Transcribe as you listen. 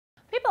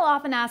People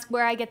often ask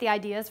where I get the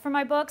ideas for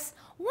my books.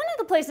 One of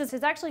the places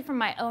is actually from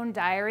my own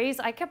diaries.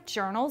 I kept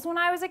journals when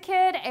I was a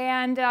kid,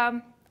 and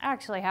I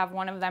actually have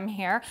one of them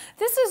here.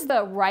 This is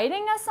the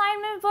writing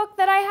assignment book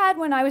that I had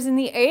when I was in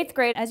the 8th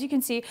grade. As you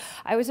can see,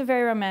 I was a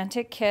very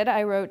romantic kid.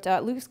 I wrote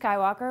Luke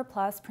Skywalker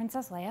plus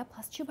Princess Leia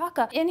plus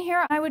Chewbacca. In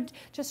here, I would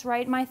just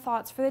write my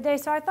thoughts for the day.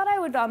 So I thought I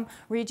would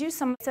read you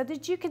some so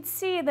that you could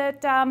see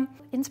that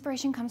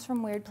inspiration comes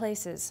from weird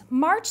places.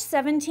 March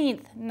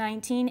 17th,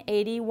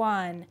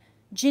 1981.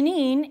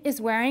 Janine is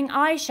wearing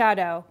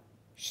eyeshadow.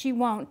 She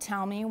won't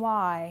tell me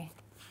why.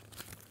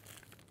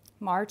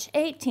 March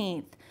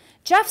 18th.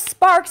 Jeff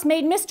Sparks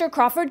made Mr.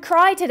 Crawford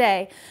cry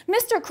today.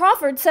 Mr.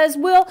 Crawford says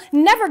we'll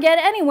never get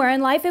anywhere in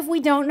life if we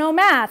don't know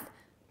math.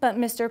 But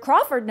Mr.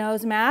 Crawford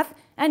knows math,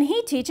 and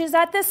he teaches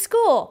at this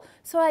school.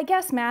 So I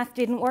guess math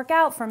didn't work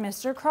out for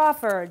Mr.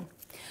 Crawford.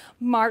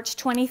 March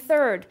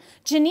 23rd.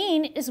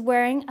 Janine is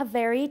wearing a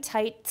very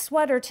tight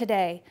sweater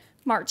today.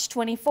 March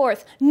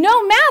 24th.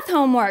 No math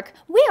homework.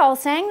 We all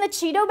sang the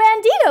Cheeto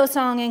Bandito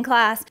song in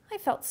class. I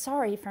felt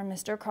sorry for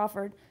Mr.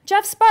 Crawford.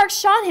 Jeff Sparks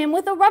shot him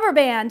with a rubber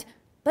band.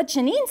 But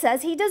Janine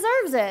says he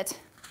deserves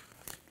it.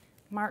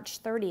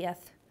 March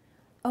 30th.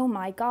 Oh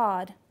my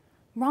God,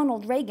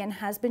 Ronald Reagan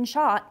has been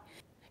shot.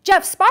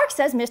 Jeff Sparks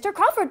says Mr.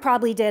 Crawford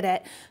probably did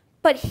it,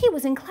 but he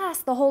was in class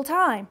the whole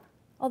time,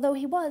 although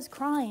he was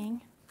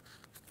crying.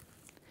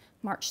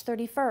 March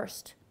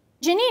 31st.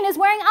 Janine is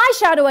wearing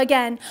eyeshadow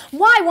again.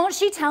 Why won't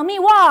she tell me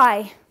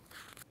why?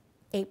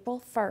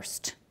 April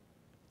 1st.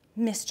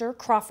 Mr.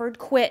 Crawford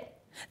quit.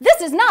 This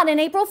is not an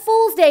April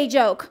Fool's Day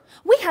joke.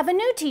 We have a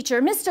new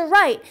teacher, Mr.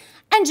 Wright,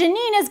 and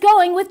Janine is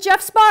going with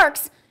Jeff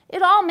Sparks.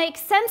 It all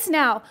makes sense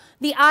now.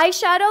 The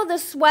eyeshadow, the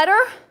sweater.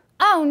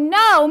 Oh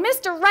no,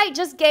 Mr. Wright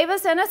just gave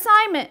us an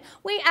assignment.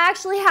 We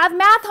actually have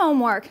math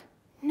homework.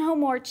 No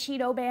more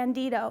Cheeto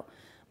Bandito.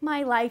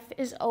 My life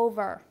is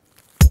over.